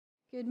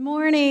Good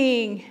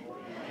morning.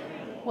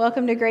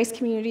 Welcome to Grace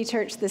Community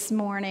Church this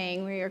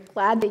morning. We are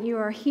glad that you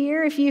are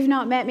here. If you've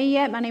not met me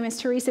yet, my name is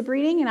Teresa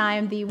and I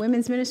am the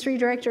Women's Ministry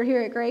Director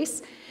here at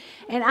Grace.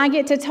 And I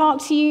get to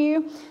talk to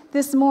you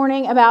this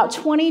morning about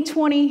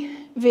 2020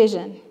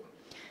 vision.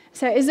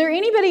 So is there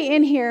anybody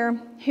in here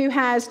who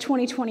has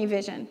 2020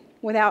 vision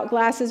without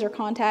glasses or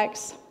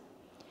contacts?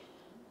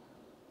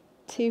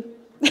 2,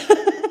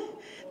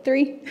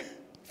 3,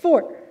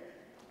 4.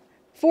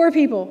 4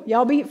 people.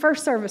 Y'all beat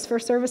first service.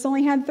 First service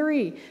only had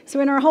 3. So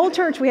in our whole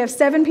church, we have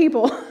 7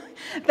 people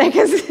that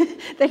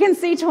can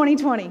see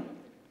 2020.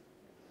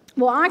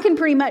 Well, I can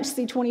pretty much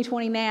see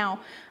 2020 now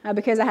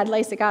because I had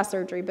LASIK eye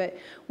surgery. But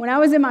when I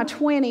was in my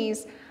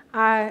 20s,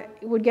 I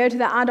would go to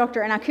the eye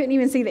doctor and I couldn't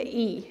even see the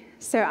E.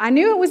 So I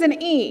knew it was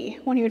an E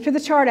when he would put the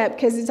chart up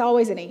because it's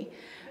always an E.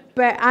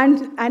 But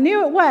I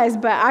knew it was,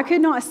 but I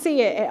could not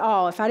see it at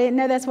all. If I didn't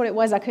know that's what it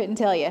was, I couldn't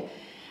tell you.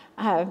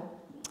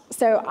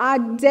 So I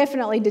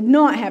definitely did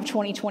not have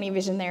 2020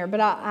 vision there,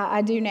 but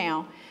I do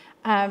now.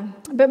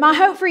 But my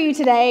hope for you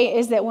today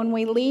is that when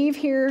we leave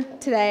here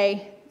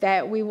today,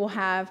 that we will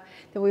have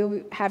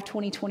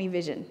 2020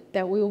 vision,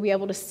 that we will be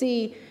able to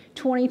see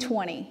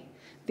 2020,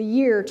 the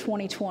year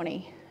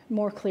 2020,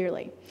 more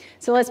clearly.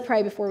 So let's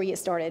pray before we get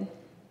started.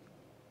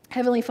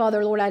 Heavenly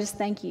Father, Lord, I just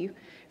thank you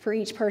for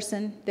each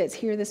person that's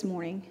here this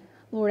morning.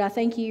 Lord, I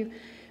thank you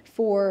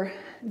for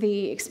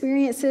the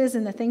experiences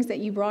and the things that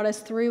you brought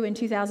us through in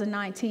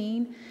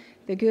 2019,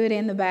 the good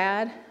and the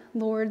bad.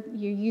 Lord,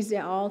 you used it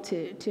all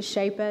to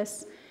shape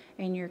us,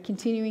 and you're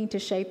continuing to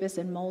shape us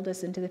and mold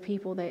us into the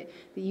people that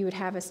you would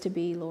have us to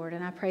be, Lord.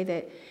 And I pray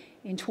that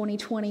in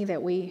 2020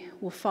 that we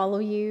will follow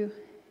you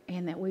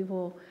and that we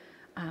will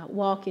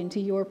walk into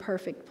your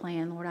perfect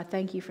plan, Lord. I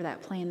thank you for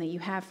that plan that you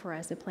have for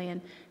us, a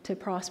plan to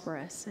prosper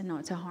us and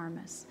not to harm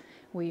us.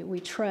 We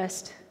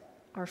trust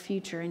our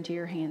future into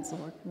your hands,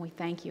 Lord. And we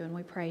thank you and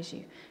we praise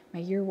you.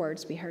 May your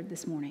words be heard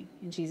this morning.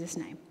 In Jesus'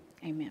 name,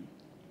 amen.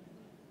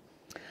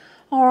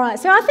 All right,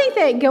 so I think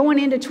that going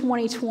into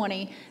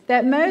 2020,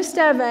 that most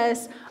of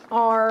us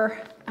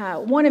are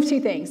one of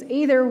 2 things.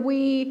 Either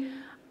we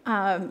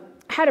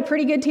had a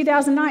pretty good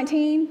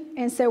 2019,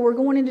 and so we're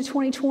going into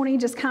 2020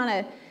 just kind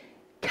of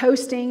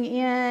coasting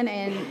in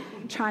and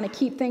trying to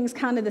keep things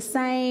kind of the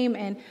same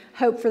and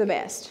hope for the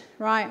best,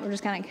 right? We're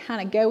just going to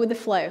kind of go with the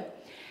flow.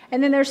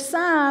 And then there's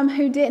some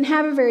who didn't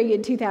have a very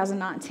good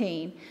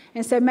 2019.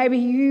 And so maybe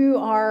you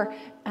are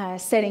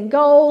setting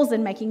goals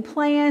and making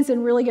plans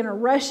and really going to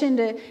rush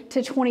into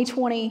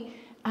 2020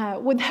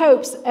 with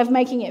hopes of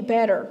making it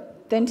better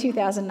than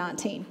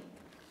 2019.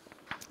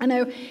 I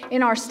know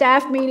in our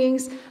staff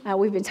meetings,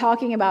 we've been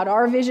talking about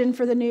our vision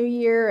for the new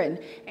year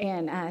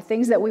and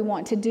things that we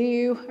want to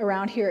do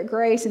around here at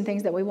Grace and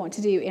things that we want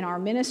to do in our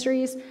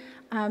ministries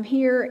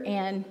here.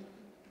 And,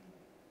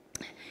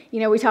 you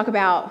know, we talk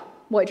about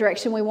what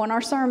direction we want our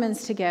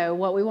sermons to go,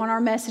 what we want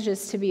our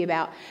messages to be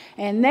about.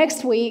 And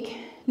next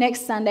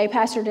Sunday,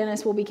 Pastor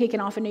Dennis will be kicking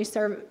off a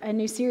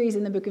new series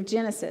in the book of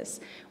Genesis,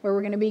 where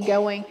we're going to be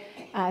going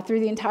through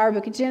the entire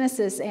book of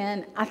Genesis.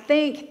 And I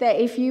think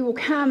that if you will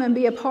come and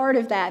be a part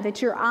of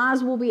that your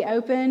eyes will be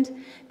opened,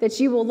 that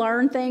you will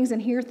learn things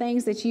and hear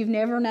things that you've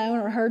never known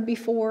or heard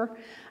before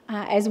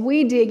as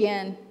we dig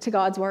in to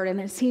God's Word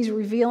and as He's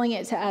revealing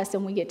it to us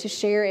and we get to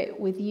share it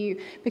with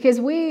you. Because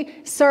we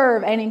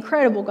serve an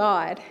incredible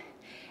God.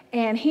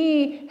 And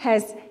He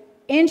has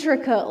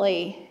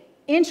intricately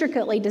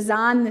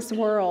designed this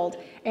world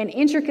and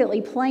intricately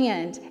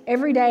planned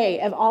every day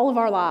of all of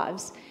our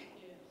lives.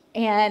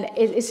 And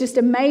it's just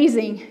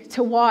amazing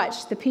to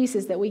watch the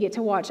pieces that we get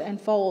to watch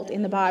unfold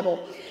in the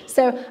Bible.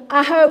 So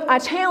I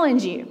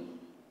challenge you.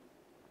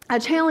 I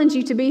challenge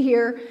you to be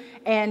here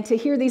and to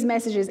hear these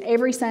messages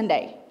every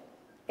Sunday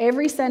in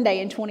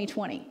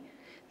 2020.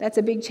 That's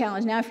a big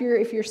challenge. Now, if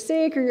you're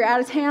sick or you're out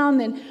of town,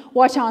 then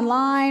watch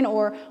online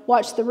or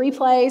watch the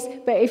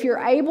replays. But if you're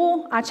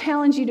able, I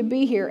challenge you to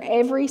be here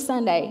every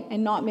Sunday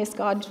and not miss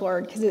God's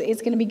Word because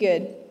it's going to be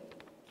good.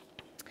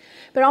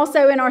 But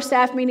also in our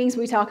staff meetings,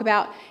 we talk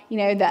about, the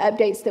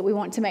updates that we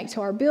want to make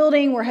to our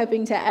building. We're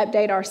hoping to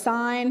update our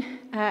sign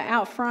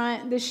out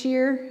front this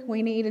year.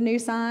 We need a new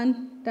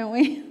sign, don't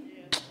we?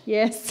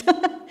 Yes.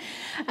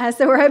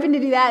 So we're hoping to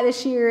do that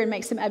this year and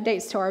make some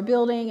updates to our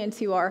building and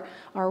to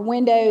our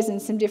windows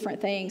and some different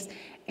things.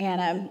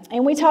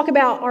 And we talk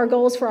about our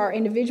goals for our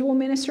individual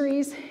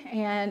ministries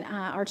and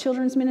our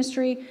children's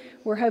ministry.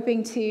 We're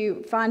hoping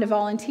to find a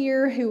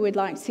volunteer who would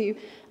like to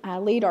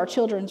lead our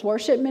children's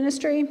worship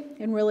ministry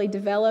and really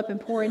develop and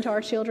pour into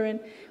our children.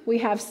 We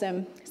have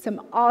some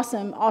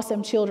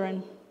awesome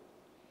children.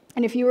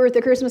 And if you were at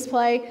the Christmas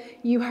play,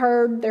 you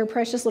heard their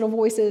precious little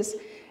voices.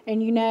 And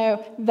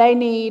they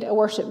need a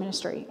worship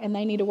ministry and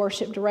they need a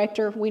worship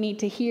director. We need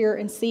to hear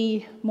and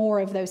see more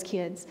of those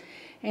kids.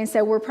 And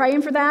so we're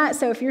praying for that.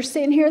 So if you're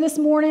sitting here this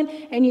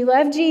morning and you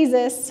love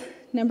Jesus,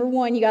 number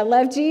one, you got to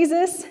love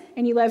Jesus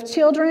and you love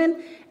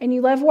children and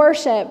you love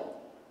worship,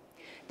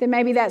 then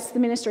maybe that's the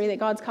ministry that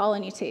God's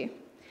calling you to.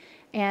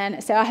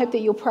 And so I hope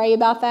that you'll pray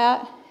about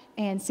that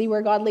and see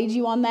where God leads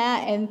you on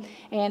that. And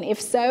if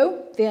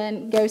so,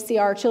 then go see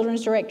our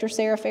children's director,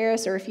 Sarah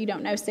Ferris, or if you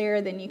don't know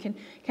Sarah, then you can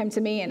come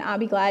to me and I'll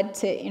be glad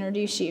to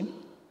introduce you.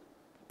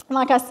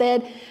 Like I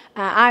said,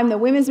 I'm the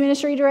women's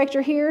ministry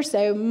director here,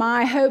 so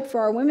my hope for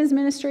our women's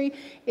ministry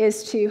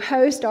is to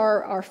host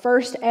our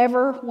first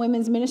ever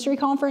women's ministry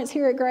conference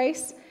here at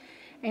Grace.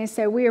 And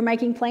so we are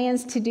making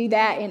plans to do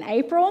that in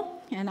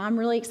April, and I'm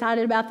really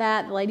excited about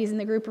that. The ladies in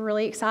the group are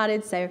really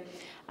excited, so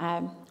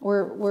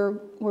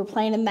we're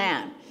planning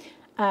that.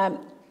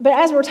 But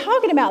as we're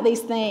talking about these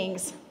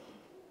things,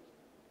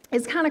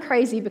 it's kind of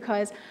crazy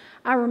because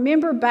I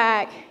remember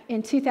back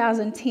in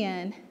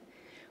 2010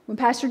 when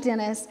Pastor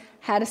Dennis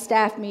had a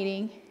staff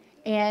meeting,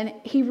 and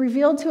he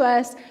revealed to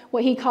us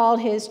what he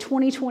called his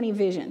 2020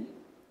 vision.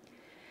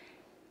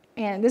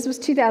 And this was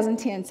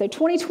 2010, so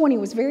 2020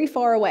 was very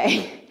far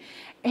away.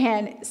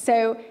 And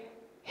so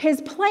his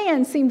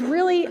plan seemed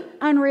really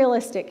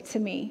unrealistic to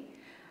me.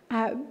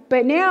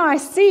 But now I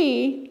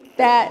see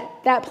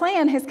that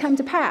plan has come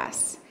to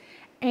pass.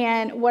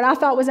 And what I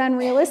thought was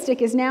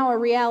unrealistic is now a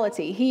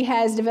reality. He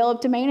has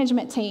developed a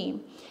management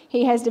team.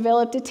 He has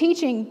developed a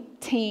teaching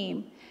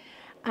team.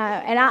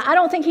 And I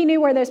don't think he knew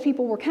where those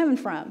people were coming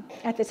from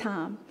at the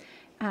time.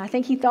 I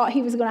think he thought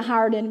he was going to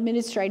hire an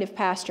administrative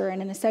pastor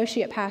and an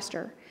associate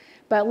pastor.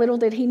 But little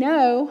did he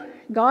know,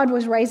 God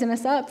was raising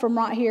us up from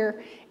right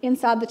here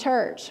inside the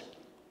church.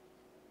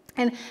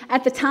 And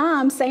at the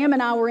time, Sam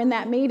and I were in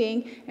that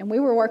meeting, and we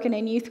were working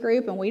in youth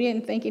group, and we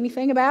didn't think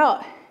anything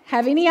about,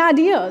 have any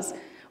ideas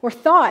or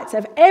thoughts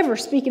of ever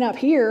speaking up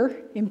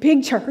here in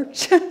big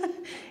church.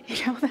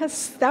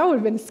 That would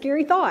have been a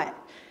scary thought.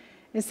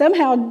 And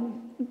somehow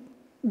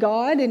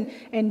God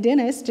and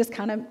Dennis just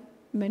kind of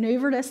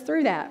maneuvered us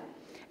through that.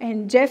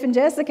 And Jeff and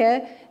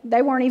Jessica,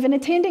 they weren't even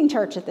attending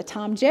church at the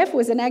time. Jeff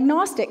was an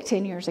agnostic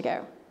 10 years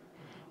ago.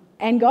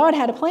 And God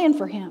had a plan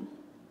for him.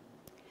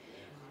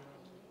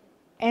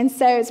 And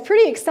so it's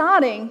pretty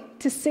exciting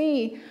to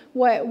see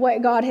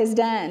what God has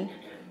done.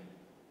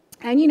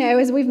 And,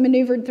 as we've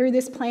maneuvered through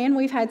this plan,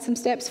 we've had some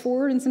steps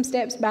forward and some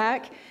steps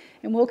back.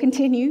 And we'll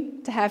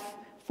continue to have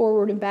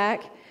forward and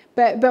back.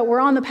 But we're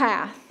on the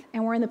path,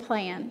 and we're in the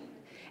plan.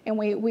 And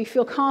we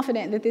feel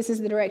confident that this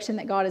is the direction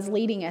that God is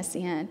leading us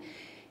in.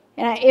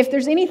 And if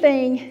there's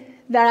anything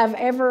that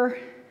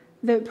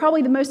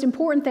probably the most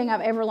important thing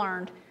I've ever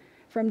learned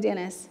from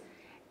Dennis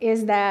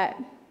is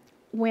that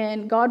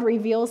when God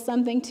reveals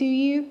something to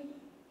you,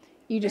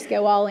 you just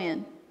go all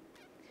in.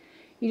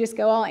 You just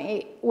go all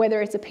in,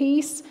 whether it's a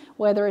piece,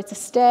 whether it's a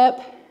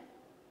step,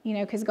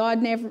 because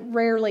God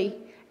rarely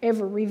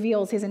ever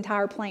reveals his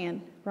entire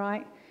plan,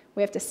 right?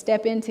 We have to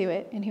step into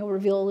it, and he'll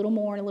reveal a little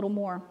more and a little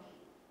more.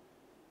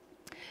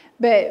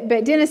 But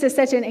Dennis is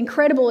such an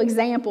incredible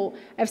example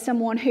of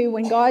someone who,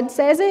 when God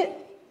says it,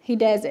 he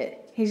does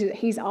it.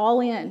 He's all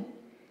in,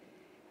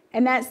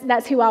 and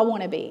that's who I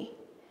want to be.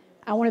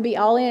 I want to be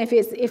all in. If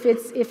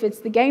it's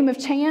the game of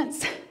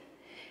chance,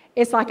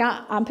 it's like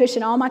I'm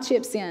pushing all my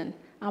chips in.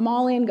 I'm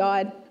all in,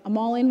 God. I'm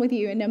all in with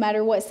you, and no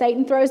matter what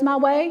Satan throws my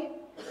way,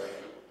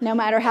 no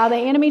matter how the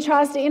enemy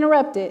tries to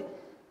interrupt it,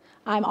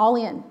 I'm all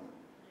in.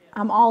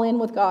 I'm all in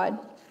with God.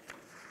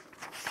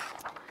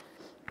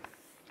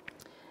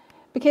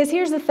 Because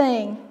here's the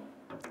thing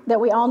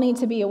that we all need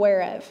to be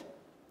aware of.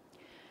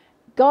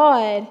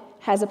 God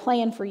has a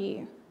plan for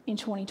you in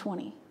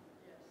 2020.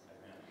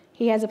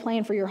 He has a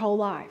plan for your whole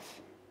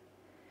life.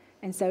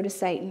 And so does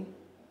Satan.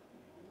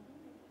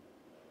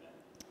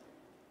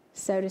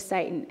 So does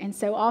Satan. And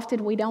so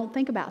often we don't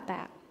think about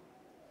that.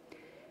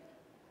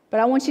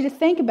 But I want you to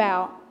think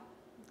about,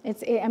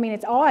 it's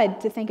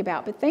odd to think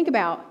about, but think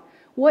about,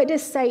 what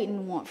does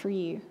Satan want for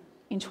you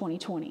in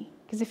 2020?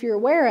 Because if you're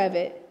aware of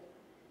it,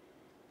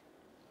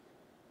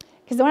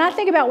 because when I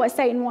think about what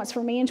Satan wants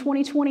for me in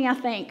 2020, I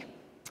think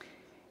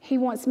he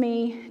wants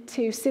me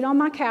to sit on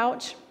my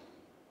couch,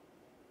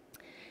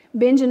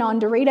 binging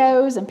on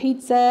Doritos and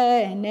pizza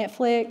and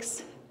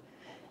Netflix,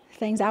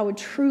 things I would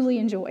truly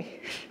enjoy.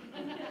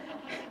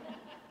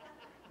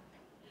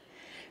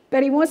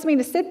 But he wants me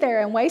to sit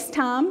there and waste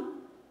time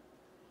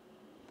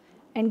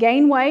and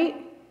gain weight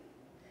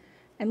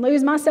and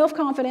lose my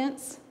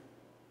self-confidence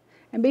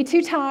and be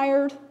too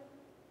tired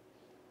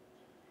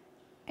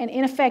and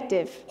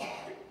ineffective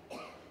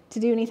to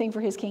do anything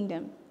for his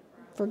kingdom,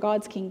 for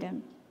God's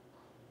kingdom.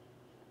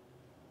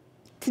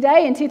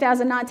 Today, in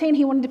 2019,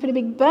 he wanted to put a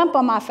big bump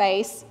on my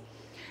face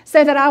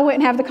so that I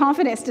wouldn't have the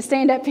confidence to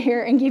stand up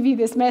here and give you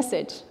this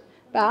message.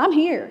 But I'm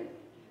here.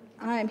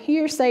 I am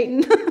here,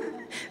 Satan.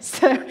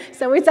 so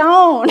it's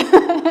on.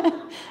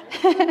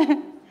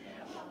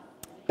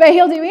 But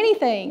he'll do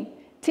anything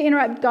to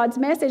interrupt God's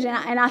message,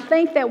 and I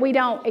think that we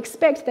don't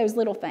expect those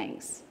little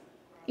things.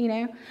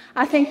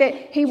 I think that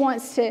he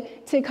wants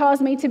to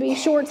cause me to be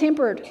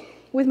short-tempered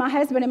with my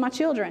husband and my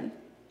children.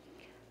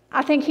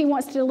 I think he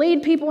wants to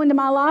lead people into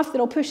my life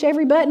that'll push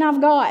every button I've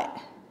got,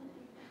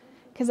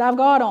 because I've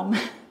got them.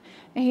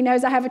 And he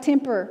knows I have a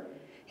temper.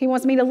 He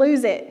wants me to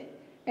lose it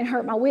and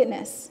hurt my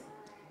witness.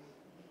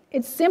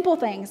 It's simple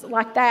things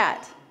like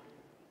that.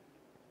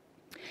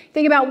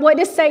 Think about, what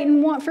does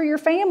Satan want for your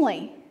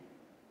family?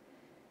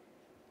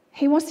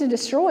 He wants to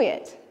destroy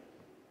it.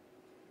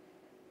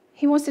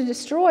 He wants to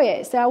destroy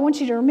it. So I want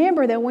you to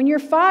remember that when you're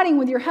fighting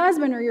with your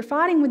husband or you're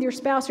fighting with your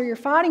spouse or you're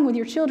fighting with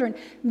your children,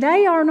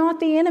 they are not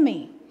the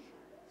enemy.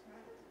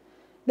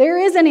 There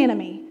is an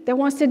enemy that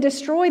wants to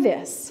destroy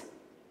this,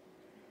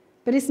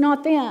 but it's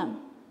not them.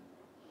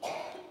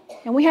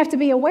 And we have to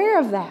be aware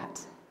of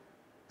that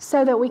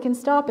so that we can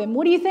stop him.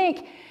 What do you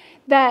think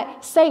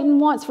that Satan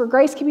wants for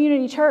Grace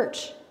Community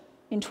Church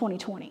in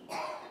 2020?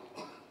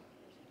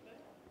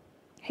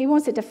 He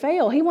wants it to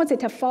fail. He wants it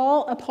to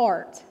fall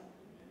apart.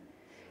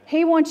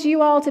 He wants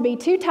you all to be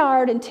too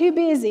tired and too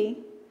busy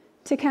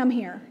to come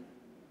here.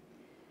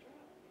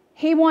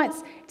 He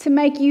wants to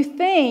make you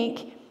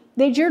think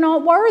that you're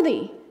not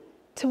worthy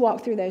to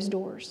walk through those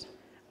doors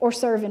or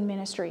serve in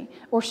ministry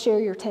or share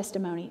your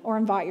testimony or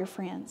invite your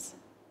friends.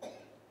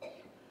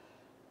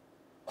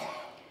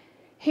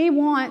 He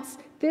wants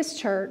this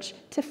church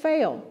to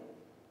fail.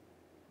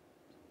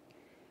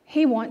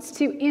 He wants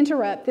to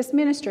interrupt this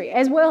ministry.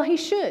 As well, he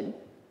should.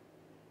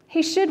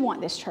 He should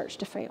want this church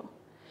to fail.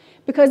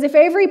 Because if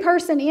every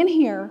person in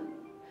here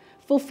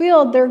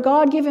fulfilled their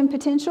God-given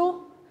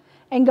potential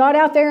and got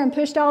out there and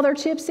pushed all their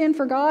chips in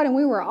for God and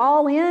we were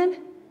all in,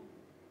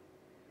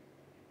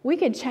 we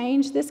could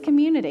change this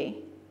community.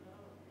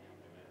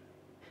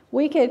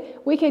 We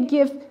could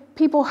give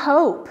people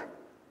hope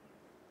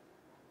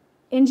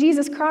in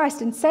Jesus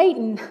Christ, and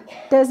Satan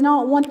does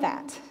not want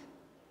that.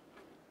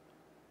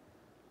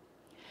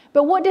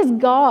 But what does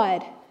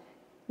God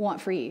want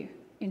for you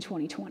in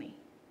 2020?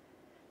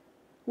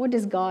 What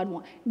does God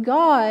want?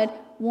 God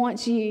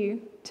wants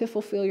you to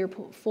fulfill your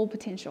full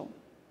potential.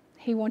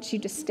 He wants you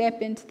to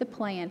step into the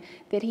plan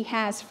that he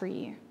has for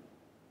you.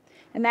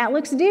 And that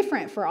looks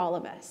different for all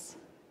of us.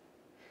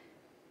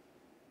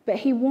 But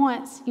he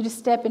wants you to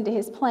step into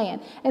his plan.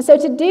 And so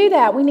to do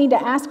that, we need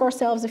to ask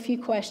ourselves a few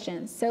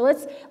questions. So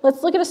let's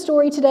look at a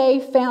story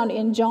today found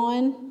in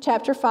John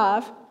chapter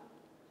 5.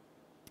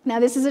 Now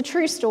this is a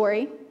true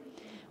story.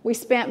 We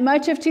spent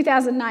much of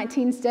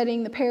 2019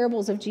 studying the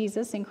parables of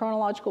Jesus in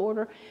chronological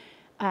order.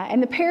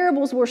 And the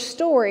parables were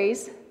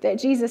stories that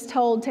Jesus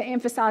told to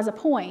emphasize a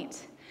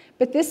point.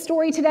 But this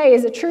story today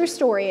is a true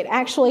story. It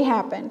actually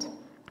happened.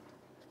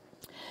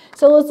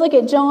 So let's look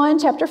at John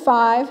chapter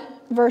 5,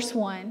 verse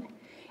 1.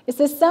 It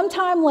says,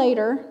 "Sometime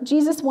later,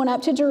 Jesus went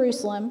up to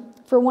Jerusalem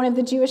for one of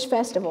the Jewish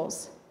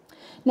festivals.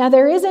 Now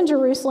there is in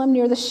Jerusalem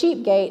near the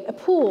sheep gate a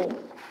pool,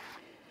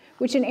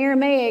 which in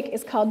Aramaic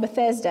is called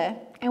Bethesda,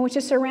 and which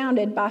is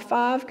surrounded by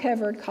 5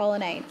 covered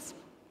colonnades."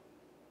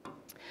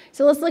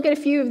 So let's look at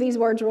a few of these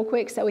words real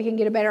quick so we can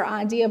get a better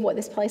idea of what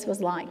this place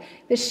was like.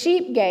 The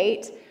sheep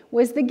gate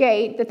was the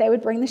gate that they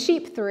would bring the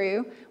sheep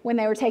through when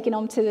they were taken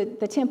them to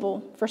the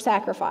temple for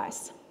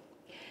sacrifice.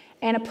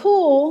 And a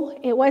pool,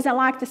 it wasn't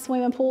like the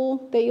swimming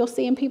pool that you'll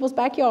see in people's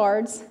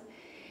backyards.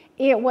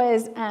 It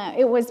was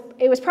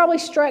probably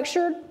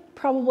structured,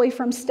 probably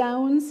from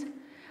stones,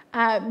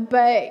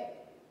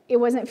 but it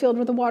wasn't filled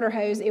with a water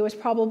hose. It was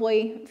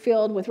probably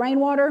filled with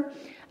rainwater,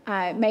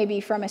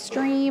 maybe from a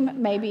stream,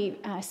 maybe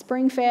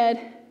spring-fed,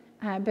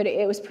 but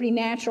it was pretty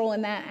natural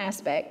in that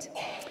aspect.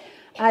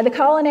 The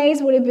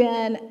colonnades would have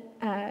been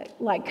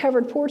like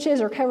covered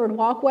porches or covered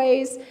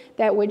walkways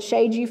that would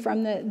shade you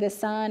from the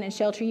sun and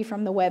shelter you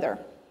from the weather.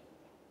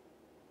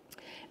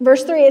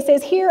 Verse 3, it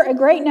says, "Here a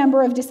great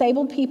number of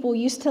disabled people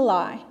used to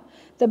lie,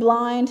 the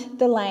blind,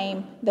 the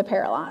lame, the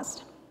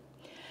paralyzed."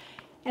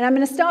 And I'm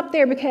going to stop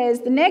there because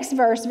the next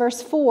verse,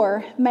 verse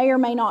 4, may or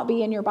may not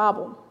be in your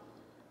Bible.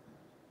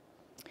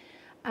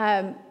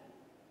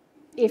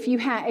 If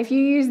you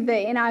use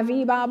the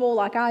NIV Bible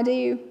like I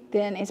do,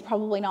 then it's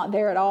probably not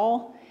there at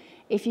all.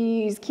 If you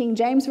use King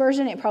James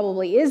Version, it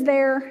probably is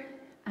there.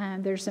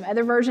 There's some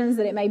other versions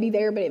that it may be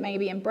there, but it may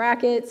be in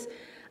brackets.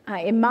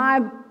 In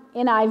my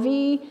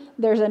NIV,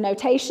 there's a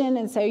notation,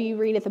 and so you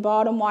read at the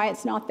bottom why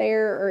it's not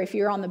there. Or if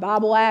you're on the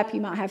Bible app,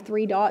 you might have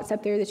 3 dots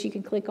up there that you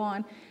can click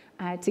on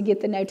to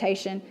get the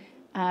notation.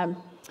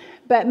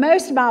 But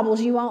most Bibles,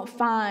 you won't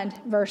find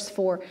verse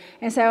 4.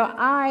 And so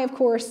I, of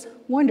course,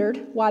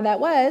 wondered why that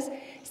was.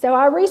 So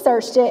I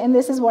researched it, and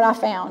this is what I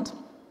found.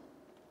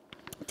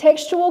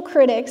 Textual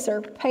critics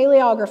or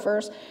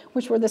paleographers,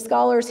 which were the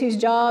scholars whose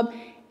job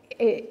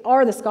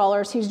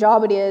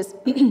it is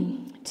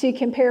to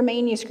compare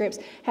manuscripts,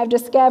 have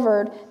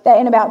discovered that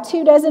in about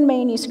 24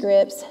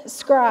 manuscripts,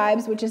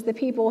 scribes, which is the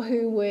people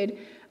who would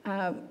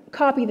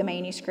copy the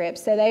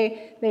manuscripts, so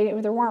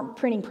there weren't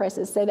printing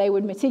presses, so they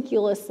would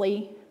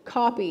meticulously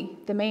copy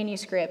the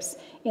manuscripts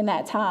in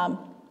that time.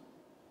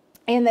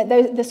 And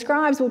that the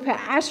scribes would put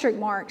asterisk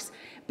marks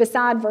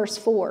beside verse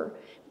 4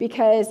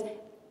 because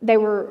they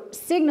were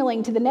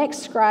signaling to the next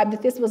scribe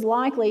that this was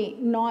likely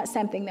not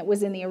something that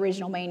was in the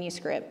original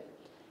manuscript.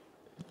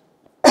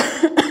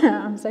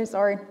 I'm so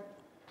sorry.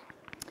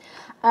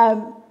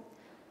 I'm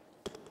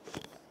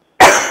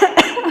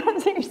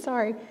so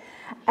sorry.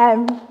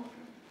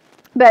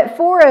 But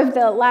 4 of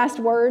the last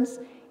words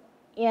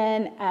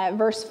in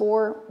verse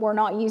 4 were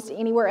not used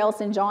anywhere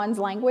else in John's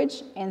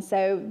language, and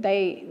so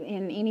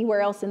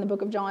anywhere else in the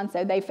book of John,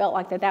 so they felt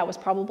like that was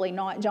probably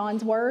not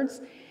John's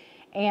words.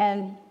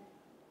 And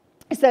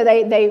So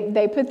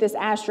they put this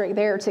asterisk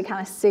there to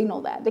kind of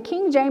signal that. The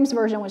King James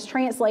Version was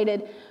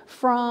translated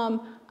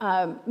from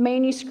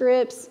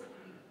manuscripts,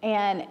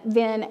 and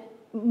then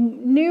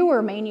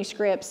newer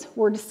manuscripts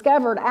were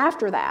discovered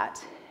after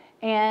that.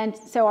 And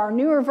so our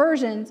newer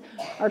versions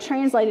are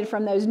translated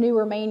from those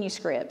newer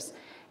manuscripts.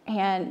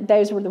 And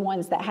those were the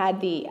ones that had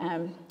the,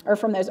 or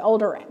from those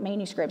older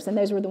manuscripts, and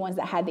those were the ones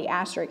that had the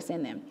asterisks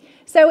in them.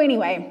 So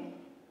anyway,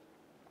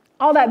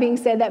 all that being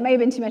said, that may have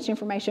been too much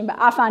information, but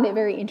I find it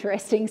very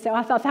interesting, so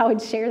I thought I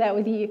would share that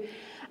with you.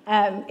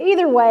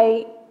 Either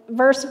way,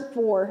 verse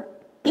 4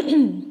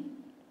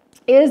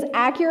 is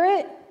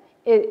accurate.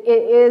 It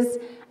is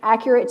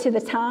accurate to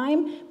the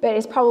time, but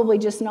it's probably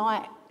just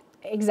not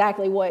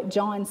exactly what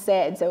John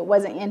said, so it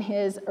wasn't in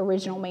his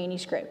original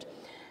manuscript.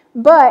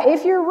 But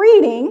if you're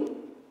reading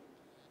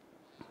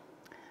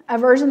a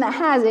version that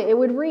has it, it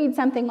would read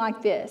something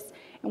like this.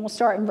 And we'll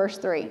start in verse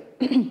 3.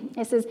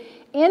 It says,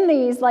 "In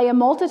these lay a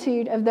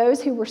multitude of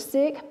those who were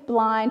sick,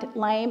 blind,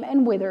 lame,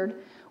 and withered,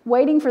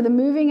 waiting for the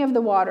moving of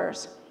the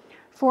waters.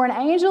 For an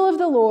angel of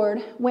the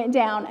Lord went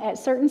down at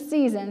certain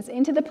seasons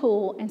into the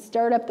pool and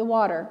stirred up the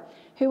water.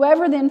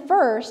 Whoever then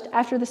first,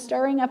 after the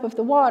stirring up of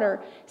the water,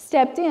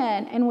 stepped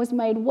in and was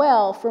made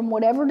well from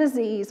whatever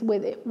disease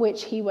with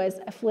which he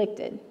was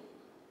afflicted."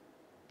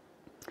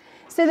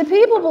 So the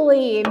people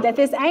believed that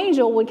this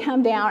angel would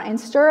come down and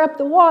stir up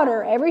the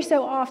water every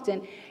so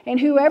often, and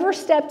whoever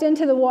stepped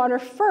into the water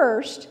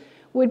first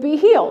would be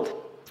healed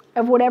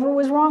of whatever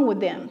was wrong with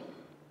them.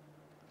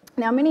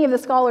 Now, many of the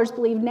scholars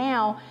believe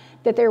now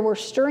that there were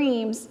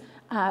streams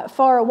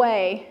far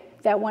away,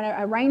 that when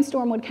a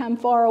rainstorm would come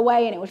far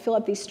away and it would fill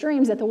up these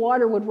streams, that the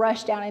water would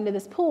rush down into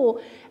this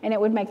pool and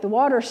it would make the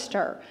water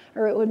stir,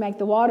 or it would make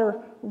the water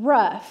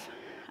rough.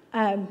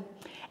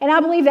 And I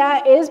believe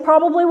that is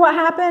probably what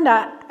happened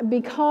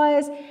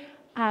because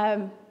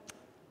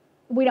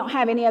we don't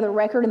have any other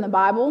record in the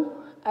Bible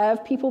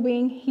of people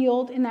being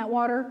healed in that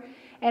water.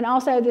 And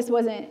also, this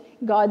wasn't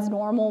God's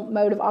normal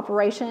mode of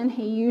operation.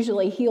 He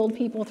usually healed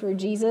people through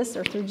Jesus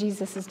or through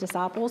Jesus'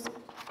 disciples.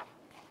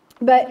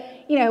 But,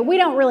 we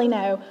don't really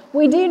know.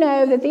 We do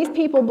know that these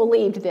people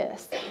believed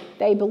this.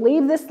 They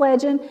believed this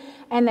legend,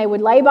 and they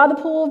would lay by the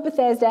pool of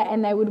Bethesda,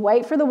 and they would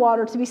wait for the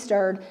water to be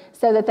stirred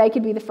so that they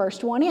could be the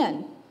first one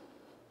in.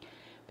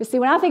 But see,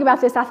 when I think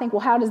about this, I think, well,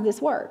 how does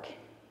this work?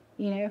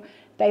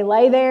 They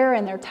lay there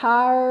and they're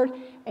tired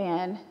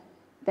and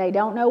they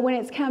don't know when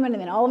it's coming,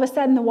 and then all of a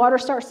sudden the water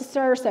starts to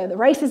stir, so the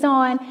race is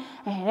on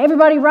and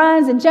everybody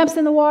runs and jumps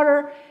in the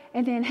water,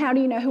 and then how do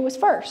you know who was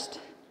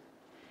first?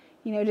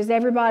 Does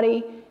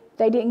everybody,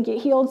 they didn't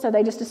get healed, so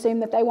they just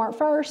assume that they weren't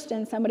first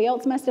and somebody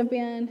else must have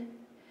been?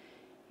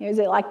 Is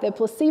it like the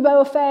placebo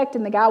effect,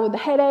 and the guy with the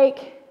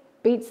headache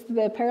beats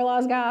the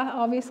paralyzed guy,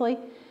 obviously,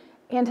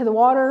 into the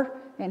water,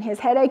 and his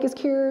headache is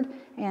cured,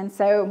 and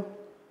so,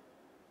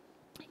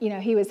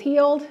 he was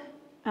healed?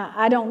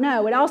 I don't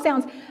know. It all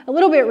sounds a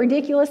little bit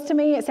ridiculous to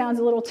me. It sounds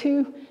a little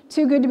too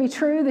good to be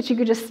true, that you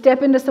could just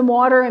step into some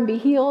water and be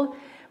healed.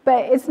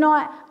 But it's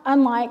not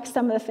unlike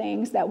some of the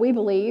things that we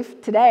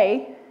believe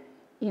today.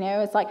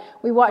 It's like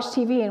we watch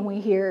TV and we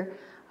hear,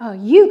 "Oh,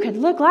 you could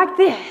look like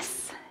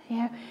this.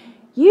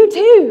 You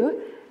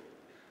too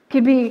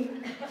could be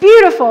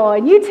beautiful,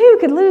 and you too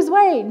could lose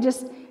weight.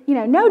 Just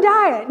no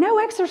diet, no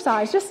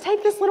exercise, just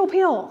take this little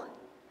pill."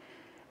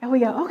 And we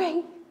go,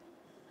 "Okay."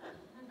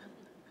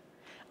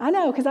 I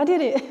know, because I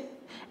did it.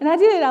 And I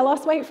did. I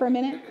lost weight for a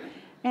minute,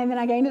 and then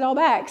I gained it all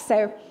back.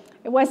 So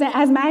it wasn't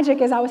as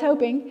magic as I was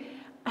hoping.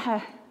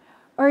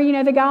 Or,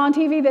 the guy on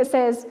TV that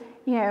says,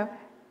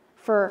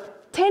 for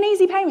 10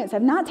 easy payments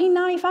of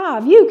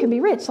 $19.95, you can be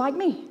rich like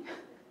me.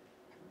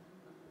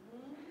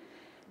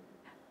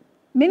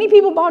 Many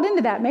people bought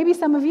into that, maybe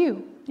some of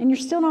you, and you're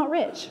still not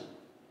rich.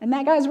 And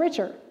that guy's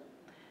richer.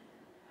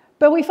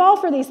 But we fall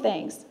for these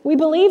things. We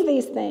believe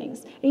these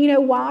things. And you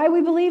know why we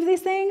believe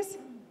these things?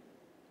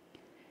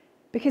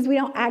 Because we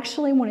don't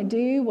actually want to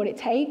do what it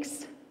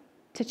takes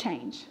to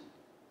change.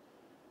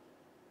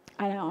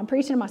 I know, I'm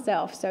preaching to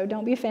myself, so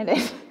don't be offended.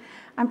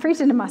 I'm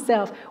preaching to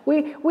myself.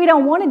 We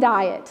don't want to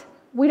diet.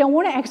 We don't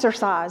want to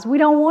exercise. We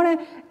don't want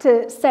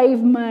to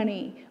save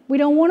money. We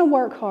don't want to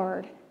work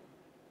hard.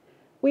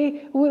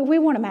 We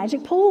want a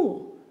magic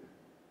pool.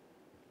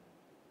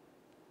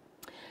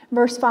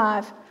 Verse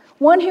 5,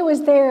 "One who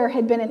was there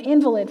had been an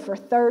invalid for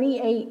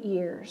 38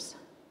 years.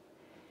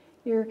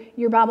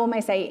 Your Bible may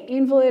say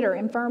invalid or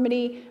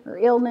infirmity or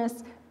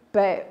illness,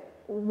 but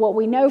what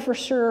we know for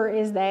sure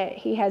is that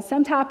he had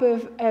some type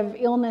of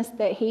illness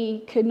that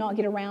he could not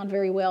get around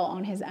very well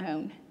on his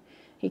own.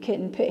 He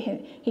couldn't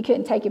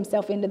take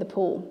himself into the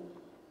pool.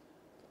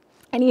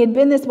 And he had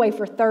been this way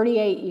for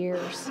 38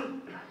 years.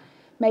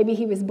 Maybe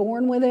he was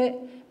born with it.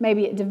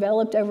 Maybe it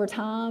developed over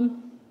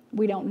time.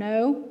 We don't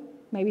know.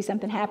 Maybe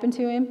something happened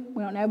to him.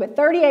 We don't know. But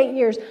 38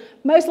 years,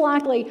 most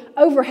likely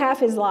over half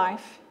his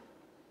life,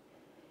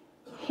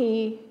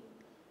 he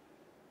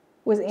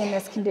was in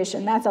this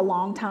condition. That's a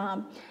long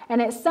time.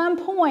 And at some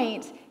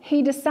point,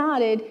 he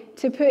decided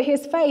to put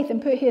his faith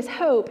and put his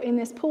hope in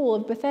this pool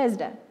of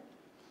Bethesda.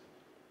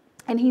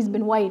 And he's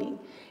been waiting.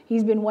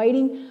 He's been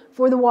waiting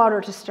for the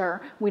water to stir.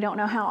 We don't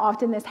know how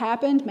often this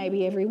happened.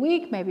 Maybe every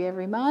week, maybe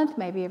every month,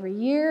 maybe every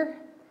year.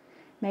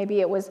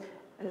 Maybe it was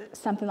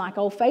something like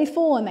Old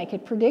Faithful and they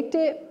could predict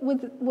it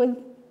with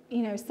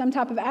some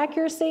type of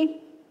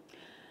accuracy.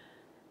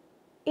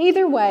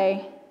 Either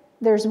way,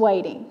 there's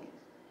waiting.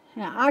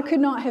 Now, I could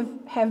not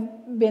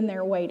have been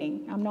there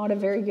waiting. I'm not a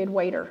very good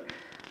waiter.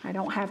 I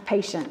don't have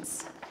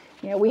patience.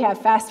 We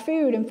have fast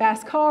food and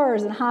fast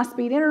cars and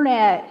high-speed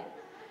internet.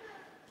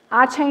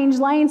 I change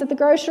lanes at the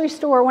grocery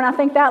store when I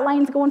think that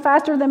lane's going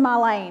faster than my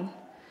lane.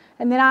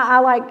 And then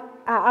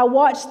I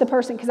watch the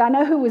person because I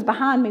know who was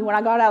behind me when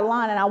I got out of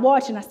line, and I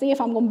watch and I see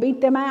if I'm going to beat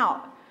them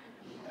out.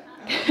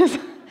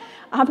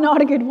 I'm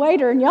not a good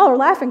waiter, and y'all are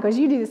laughing because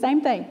you do the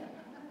same thing.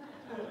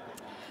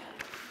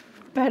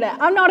 But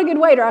I'm not a good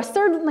waiter. I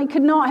certainly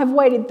could not have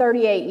waited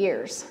 38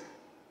 years.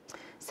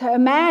 So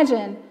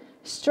imagine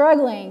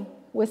struggling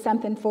with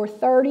something for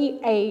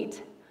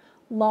 38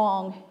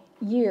 long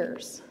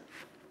years.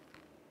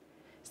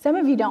 Some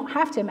of you don't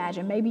have to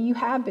imagine. Maybe you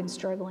have been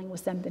struggling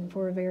with something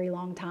for a very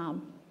long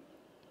time.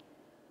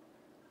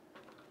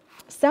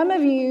 Some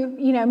of you,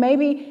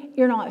 maybe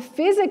you're not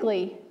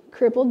physically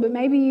crippled, but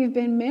maybe you've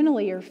been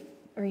mentally or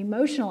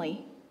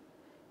emotionally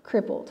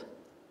crippled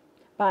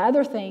by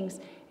other things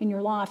in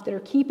your life that are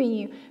keeping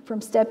you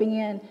from stepping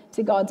in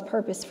to God's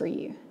purpose for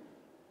you.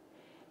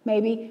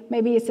 Maybe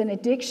it's an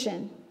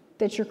addiction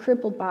that you're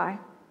crippled by,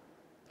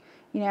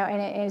 and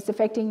it's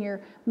affecting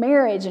your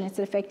marriage, and it's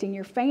affecting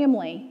your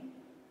family.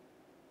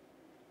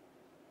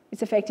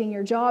 It's affecting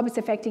your job, it's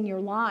affecting your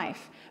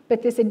life.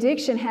 But this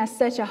addiction has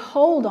such a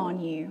hold on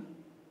you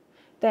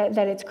that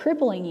it's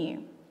crippling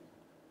you.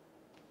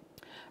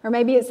 Or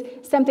maybe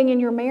it's something in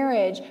your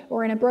marriage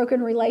or in a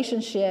broken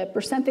relationship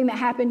or something that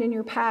happened in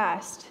your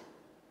past.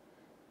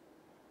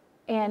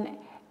 And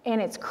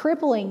it's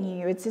crippling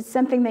you. It's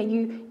something that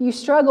you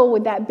struggle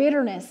with, that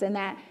bitterness and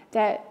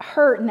that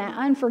hurt and that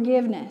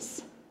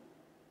unforgiveness,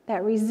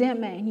 that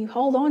resentment, and you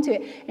hold on to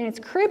it. And it's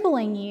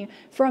crippling you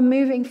from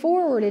moving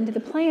forward into the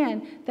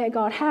plan that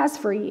God has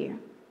for you.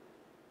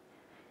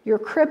 You're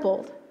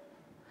crippled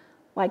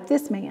like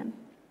this man.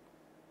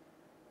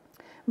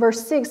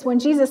 Verse 6, when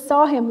Jesus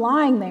saw him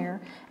lying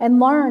there and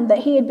learned that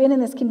he had been in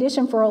this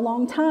condition for a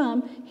long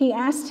time, he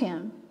asked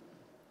him,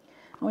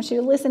 I want you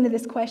to listen to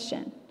this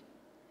question.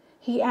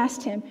 He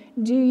asked him,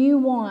 do you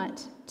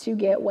want to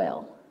get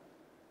well?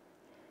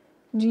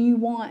 Do you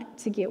want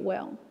to get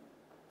well?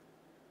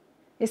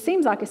 It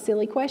seems like a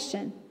silly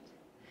question.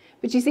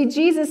 But you see,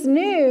 Jesus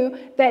knew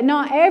that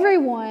not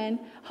everyone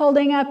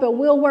holding up a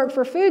 "will work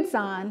for food"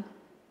 sign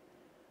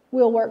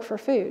will work for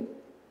food.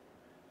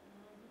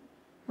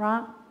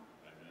 Right?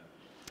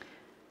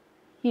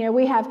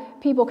 We have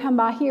people come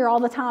by here all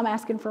the time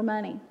asking for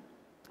money.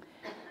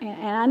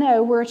 And I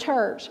know we're a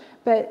church,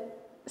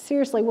 but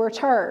seriously, we're a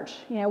church.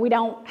 We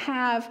don't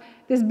have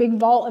this big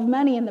vault of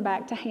money in the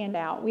back to hand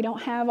out. We don't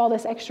have all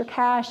this extra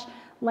cash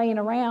laying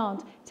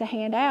around to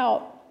hand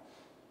out.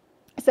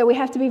 So we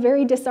have to be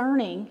very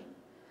discerning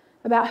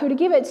about who to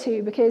give it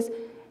to, because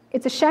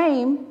it's a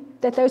shame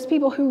that those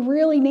people who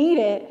really need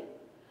it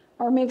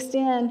are mixed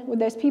in with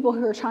those people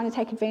who are trying to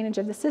take advantage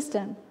of the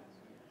system,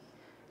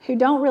 who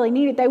don't really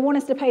need it. They want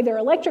us to pay their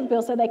electric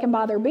bill so they can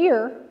buy their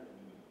beer,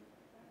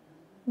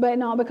 but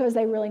not because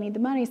they really need the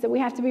money. So we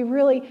have to be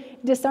really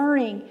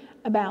discerning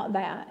about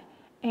that.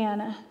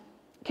 And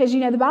because,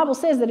 the Bible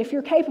says that if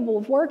you're capable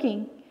of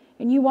working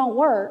and you won't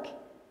work,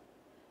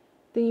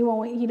 then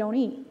you don't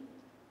eat.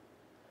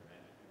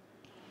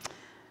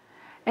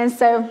 And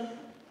so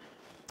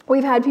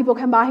we've had people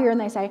come by here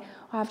and they say,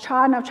 well, I've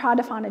tried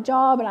to find a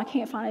job and I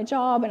can't find a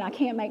job and I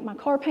can't make my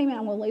car payment.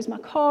 I'm going to lose my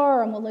car,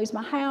 or I'm going to lose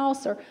my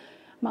house, or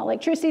my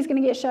electricity is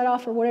going to get shut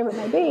off, or whatever it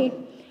may be.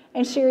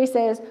 And Sherry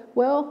says,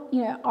 well,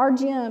 our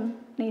gym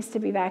needs to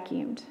be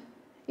vacuumed.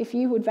 If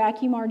you would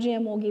vacuum our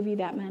gym, we'll give you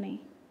that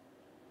money.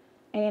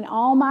 And in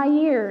all my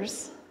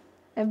years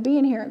of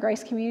being here at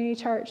Grace Community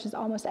Church, is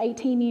almost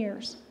 18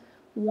 years,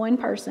 one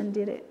person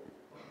did it.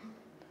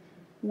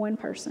 One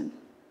person.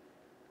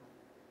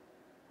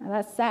 Now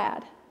that's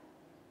sad.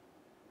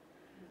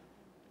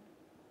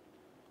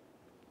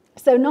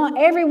 So not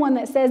everyone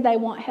that says they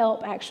want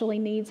help actually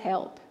needs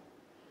help.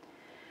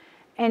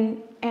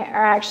 And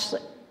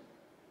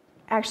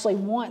actually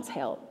wants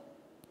help.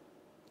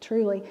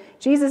 Truly.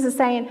 Jesus is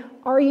saying,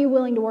 are you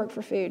willing to work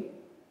for food?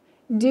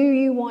 Do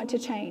you want to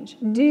change?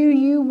 Do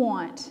you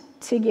want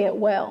to get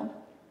well?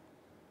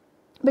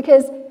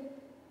 Because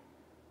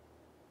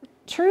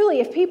truly,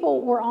 if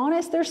people were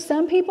honest, there's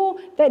some people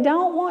that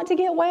don't want to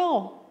get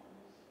well.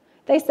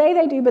 They say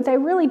they do, but they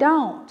really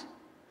don't.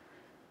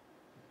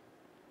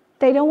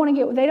 They don't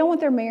want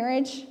their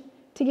marriage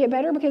to get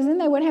better, because then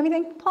they wouldn't have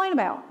anything to complain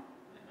about.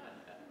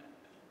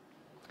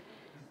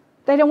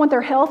 They don't want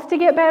their health to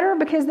get better,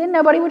 because then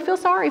nobody would feel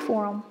sorry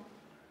for them.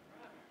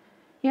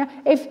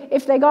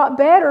 If they got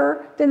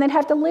better, then they'd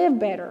have to live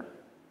better.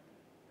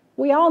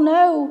 We all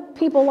know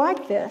people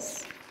like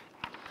this.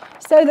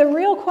 So the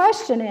real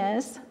question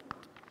is,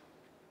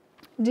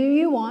 do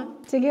you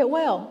want to get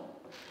well?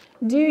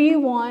 Do you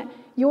want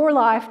your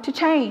life to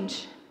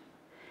change?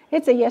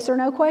 It's a yes or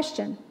no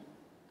question.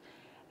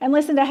 And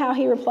listen to how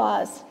he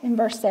replies in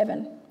verse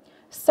 7.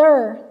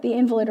 "Sir," the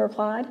invalid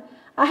replied,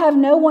 "I have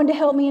no one to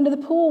help me into the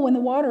pool when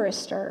the water is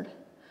stirred.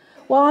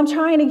 While I'm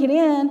trying to get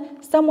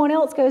in, someone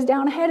else goes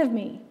down ahead of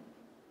me."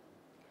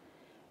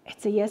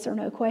 It's a yes or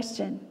no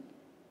question.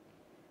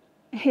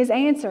 His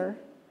answer,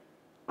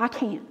 "I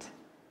can't.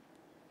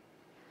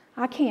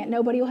 I can't.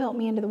 Nobody will help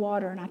me into the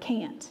water, and I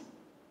can't."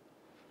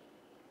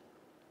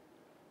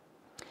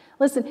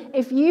 Listen,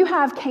 if you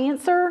have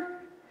cancer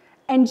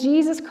and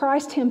Jesus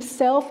Christ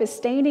himself is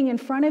standing in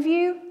front of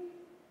you,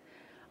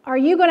 are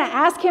you going to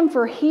ask him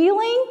for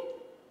healing,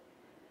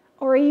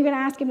 or are you going to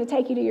ask him to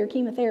take you to your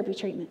chemotherapy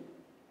treatment?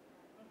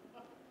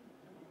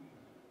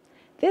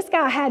 This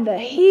guy had the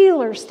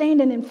healer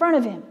standing in front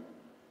of him.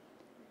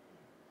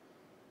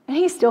 And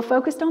he's still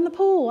focused on the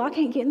pool. "I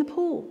can't get in the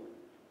pool.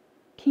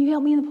 Can you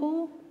help me in the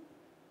pool?"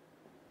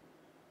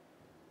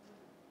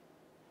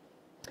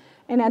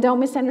 And now don't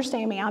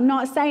misunderstand me. I'm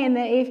not saying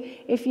that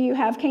if you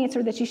have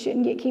cancer that you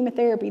shouldn't get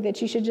chemotherapy,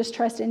 that you should just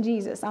trust in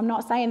Jesus. I'm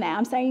not saying that.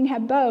 I'm saying you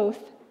have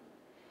both.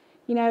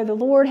 You know, the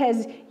Lord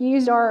has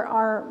used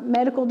our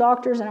medical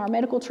doctors and our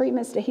medical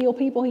treatments to heal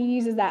people. He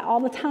uses that all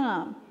the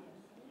time.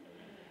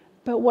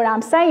 But what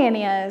I'm saying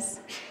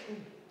is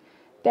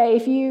that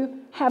if you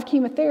have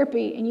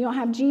chemotherapy and you don't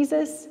have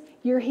Jesus,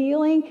 your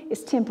healing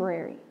is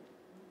temporary.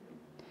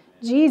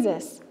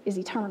 Jesus is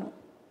eternal.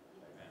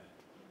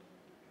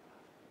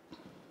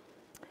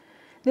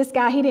 This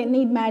guy, he didn't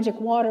need magic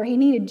water. He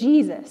needed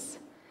Jesus.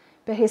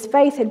 But his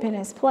faith had been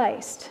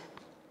misplaced.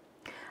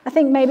 I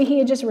think maybe he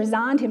had just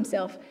resigned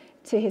himself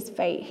to his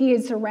fate. He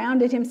had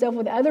surrounded himself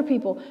with other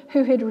people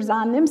who had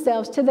resigned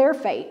themselves to their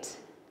fate.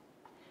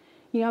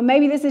 You know,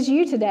 maybe this is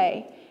you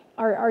today.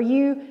 Are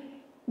you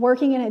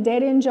working in a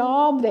dead-end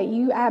job that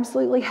you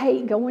absolutely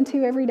hate going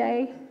to every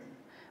day,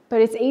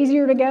 but it's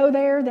easier to go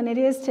there than it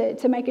is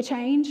to make a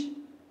change?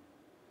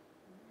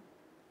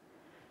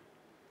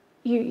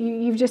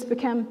 You've just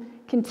become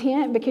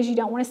content because you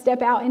don't want to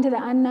step out into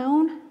the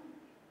unknown?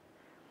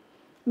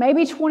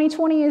 Maybe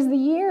 2020 is the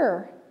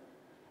year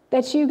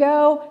that you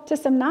go to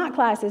some night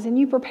classes and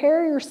you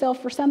prepare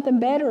yourself for something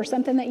better,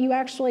 something that you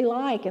actually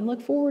like and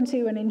look forward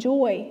to and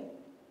enjoy.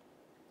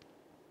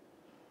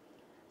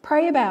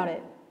 Pray about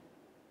it.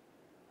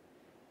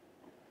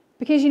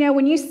 Because, you know,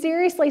 when you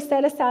seriously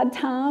set aside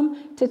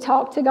time to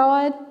talk to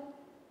God,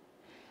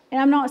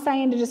 and I'm not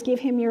saying to just give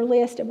him your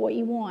list of what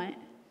you want.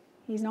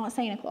 He's not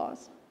Santa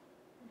Claus.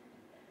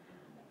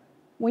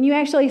 When you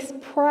actually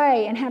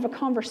pray and have a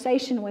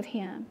conversation with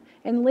him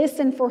and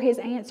listen for his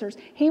answers,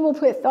 he will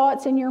put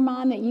thoughts in your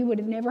mind that you would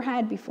have never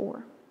had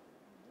before.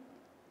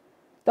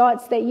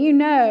 Thoughts that you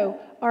know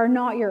are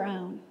not your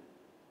own.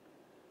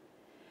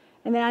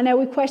 And then I know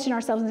we question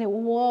ourselves and say,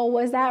 well,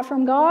 was that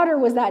from God or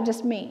was that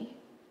just me?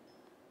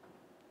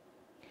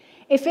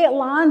 If it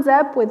lines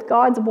up with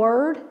God's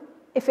word,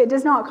 if it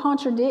does not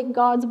contradict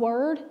God's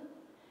word,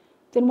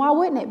 then why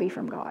wouldn't it be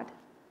from God?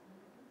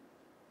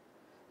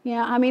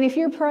 Yeah, I mean, if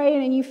you're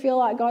praying and you feel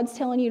like God's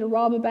telling you to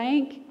rob a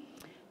bank,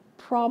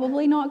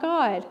 probably not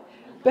God.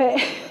 But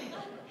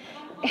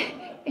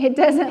it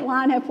doesn't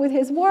line up with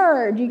his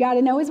word. You got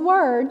to know his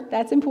word.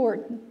 That's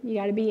important. You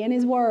got to be in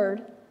his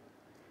word.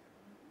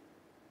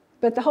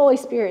 But the Holy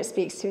Spirit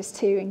speaks to us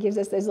too and gives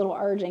us those little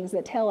urgings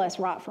that tell us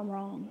right from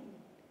wrong.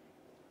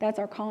 That's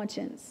our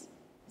conscience.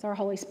 It's our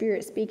Holy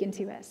Spirit speaking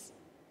to us.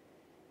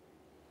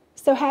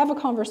 So have a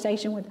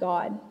conversation with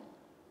God.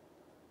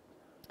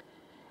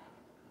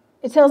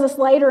 It tells us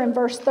later in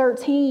verse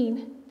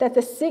 13 that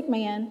the sick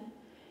man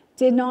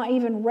did not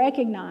even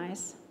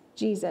recognize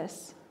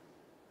Jesus.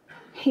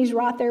 He's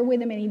right there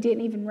with him and he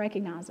didn't even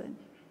recognize it.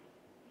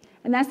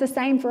 And that's the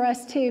same for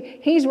us too.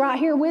 He's right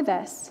here with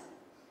us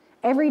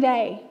every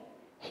day.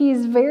 He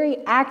is very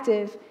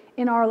active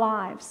in our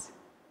lives.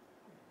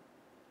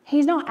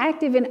 He's not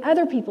active in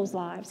other people's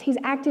lives. He's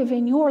active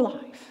in your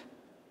life.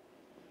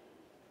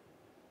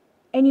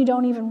 And you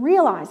don't even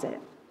realize it.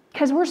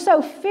 Because we're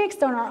so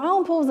fixed on our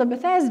own pools of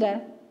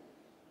Bethesda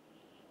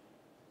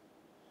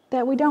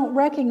that we don't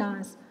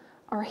recognize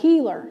our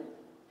healer.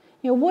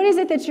 You know, what is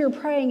it that you're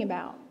praying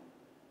about?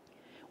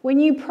 When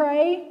you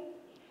pray,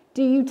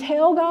 do you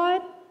tell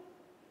God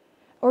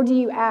or do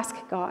you ask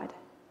God?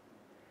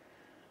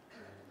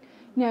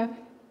 You know,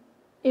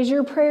 is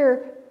your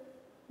prayer,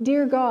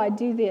 "Dear God,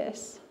 do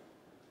this"?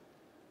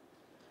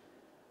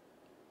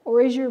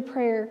 Or is your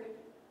prayer,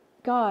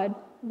 "God,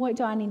 what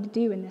do I need to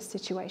do in this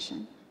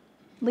situation?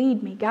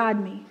 Lead me,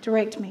 guide me,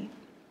 direct me"?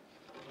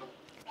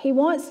 He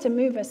wants to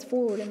move us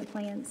forward in the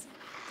plans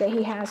that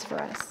he has for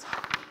us.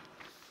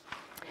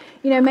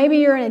 You know, maybe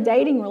you're in a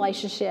dating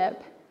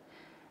relationship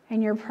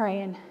and you're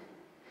praying,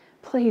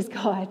 "Please,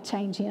 God,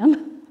 change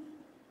him.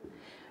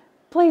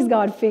 Please,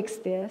 God, fix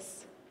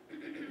this.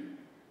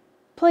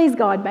 Please,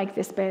 God, make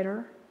this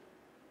better.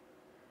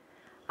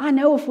 I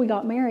know if we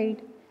got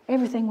married,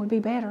 everything would be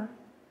better."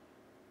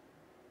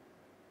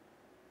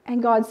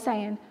 And God's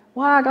saying,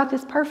 "Well, I got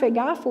this perfect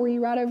guy for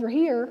you right over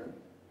here,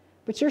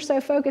 but you're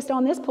so focused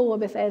on this pool of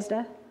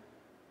Bethesda."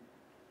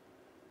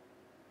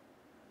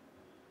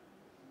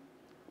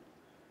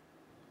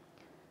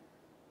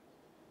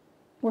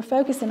 We're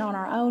focusing on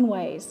our own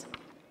ways.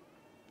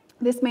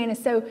 This man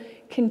is so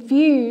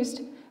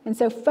confused and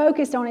so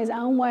focused on his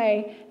own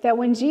way that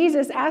when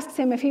Jesus asks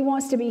him if he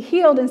wants to be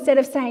healed, instead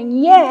of saying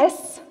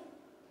yes,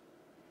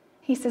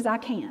 he says, I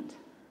can't.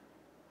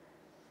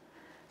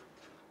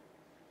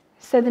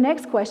 So the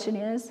next question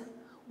is,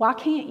 why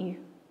can't you?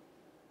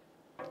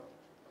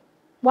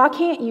 Why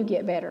can't you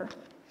get better?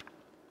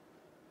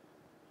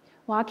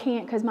 Well, I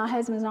can't because my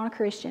husband's not a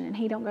Christian and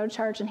he don't go to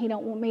church and he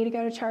don't want me to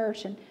go to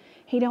church and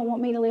he don't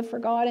want me to live for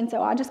God, and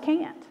so I just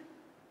can't.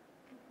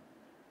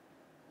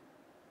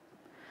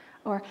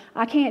 Or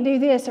I can't do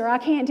this or I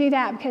can't do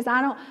that because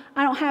I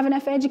don't have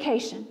enough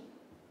education.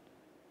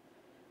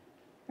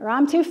 Or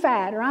I'm too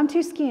fat, or I'm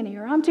too skinny,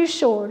 or I'm too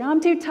short,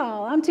 I'm too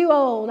tall, I'm too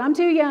old, I'm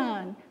too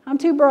young, I'm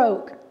too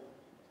broke.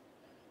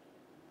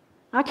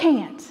 I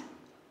can't.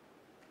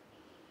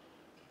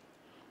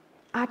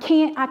 I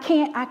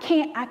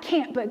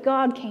can't, but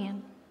God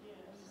can.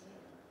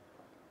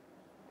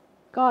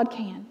 God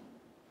can.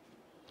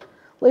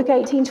 Luke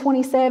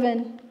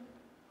 18:27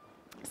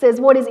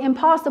 says, what is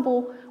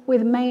impossible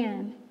with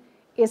man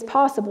is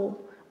possible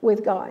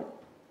with God.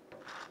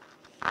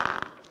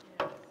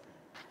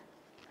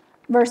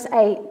 Verse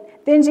 8,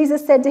 then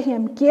Jesus said to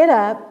him, get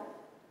up,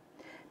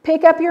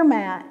 pick up your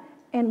mat,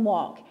 and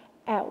walk.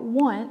 At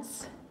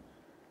once,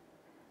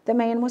 the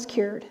man was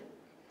cured.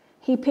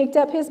 He picked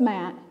up his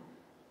mat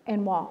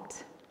and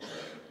walked.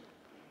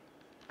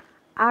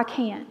 I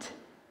can't.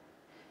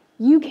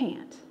 You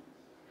can't.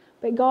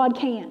 But God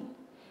can.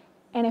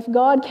 And if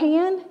God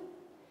can,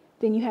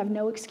 then you have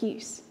no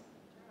excuse.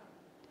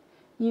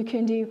 You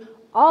can do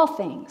all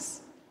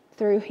things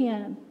through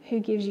Him who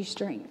gives you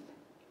strength.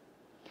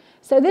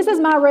 So this is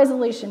my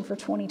resolution for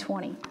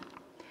 2020.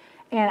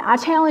 And I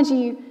challenge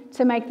you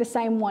to make the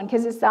same one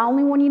because it's the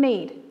only one you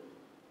need.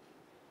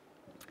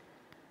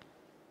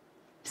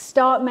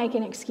 Stop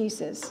making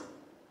excuses.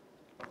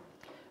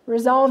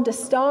 Resolve to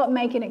stop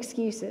making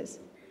excuses.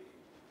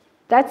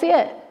 That's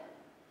it.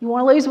 You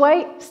want to lose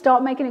weight?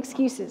 Stop making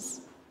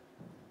excuses.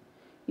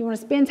 You want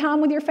to spend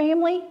time with your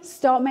family?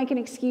 Stop making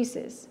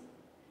excuses.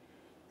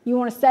 You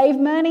want to save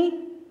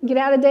money? Get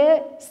out of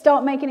debt?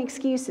 Stop making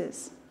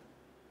excuses.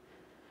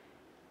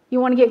 You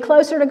want to get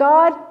closer to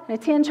God and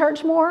attend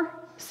church more?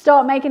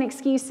 Stop making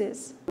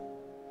excuses.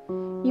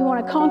 You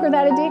want to conquer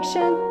that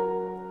addiction?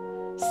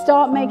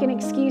 Stop making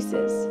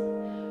excuses.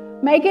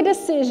 Make a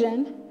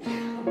decision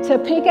to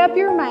pick up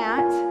your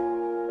mat,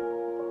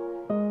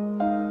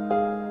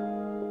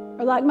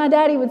 or like my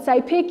daddy would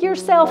say, pick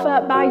yourself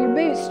up by your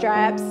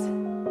bootstraps.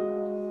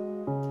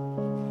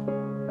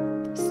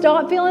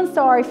 Stop feeling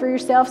sorry for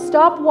yourself.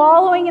 Stop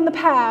wallowing in the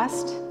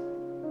past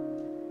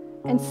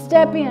and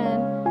step in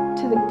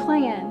to the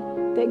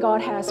plan that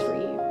God has for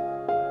you.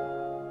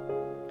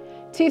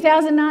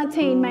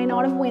 2019 may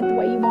not have went the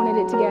way you wanted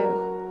it to go.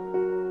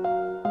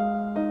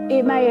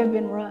 It may have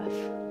been rough.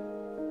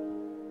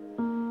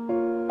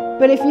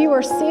 But if you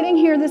are sitting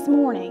here this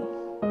morning,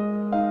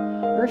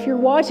 or if you're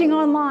watching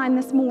online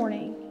this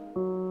morning,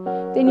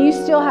 then you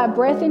still have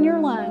breath in your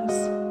lungs.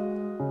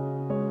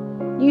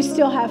 You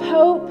still have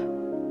hope,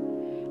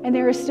 and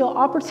there is still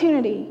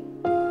opportunity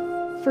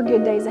for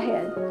good days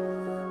ahead.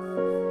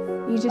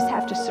 You just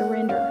have to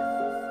surrender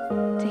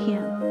to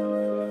Him,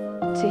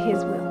 to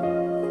His will.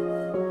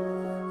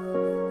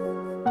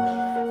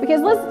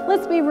 Because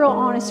let's be real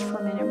honest for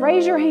a minute.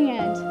 Raise your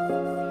hand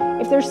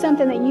if there's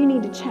something that you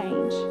need to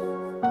change.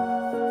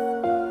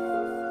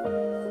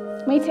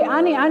 Me too.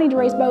 I need to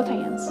raise both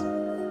hands.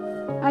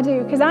 I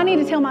do, because I need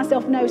to tell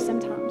myself no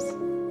sometimes.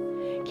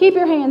 Keep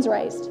your hands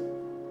raised.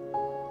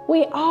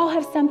 We all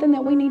have something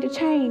that we need to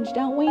change,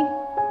 don't we?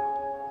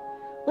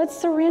 Let's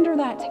surrender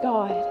that to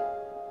God.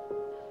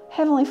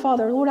 Heavenly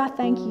Father, Lord, I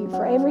thank you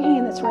for every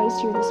hand that's raised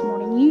here this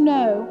morning. You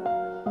know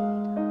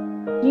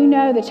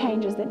the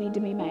changes that need to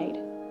be made.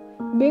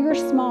 Big or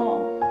small,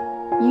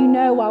 you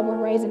know why we're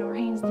raising our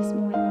hands this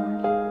morning,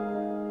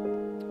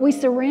 Lord. We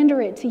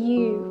surrender it to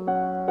you.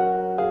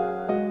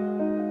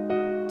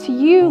 To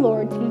you,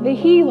 Lord, to the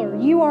healer.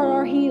 You are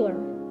our healer.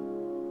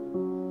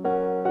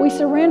 We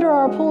surrender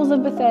our pools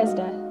of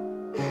Bethesda.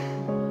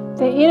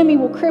 The enemy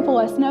will cripple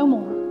us no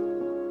more.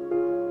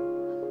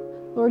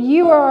 Lord,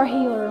 you are our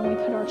healer, and we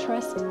put our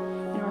trust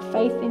and our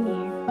faith in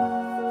you.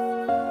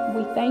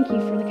 We thank you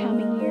for the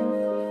coming year.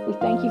 We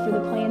thank you for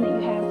the plan that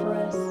you have for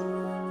us.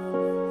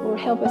 Lord,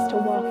 help us to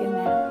walk in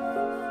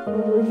that.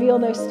 Lord, reveal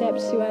those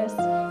steps to us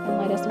and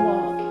let us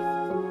walk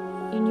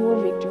in your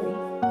victory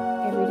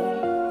every day.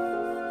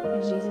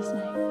 In Jesus'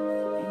 name.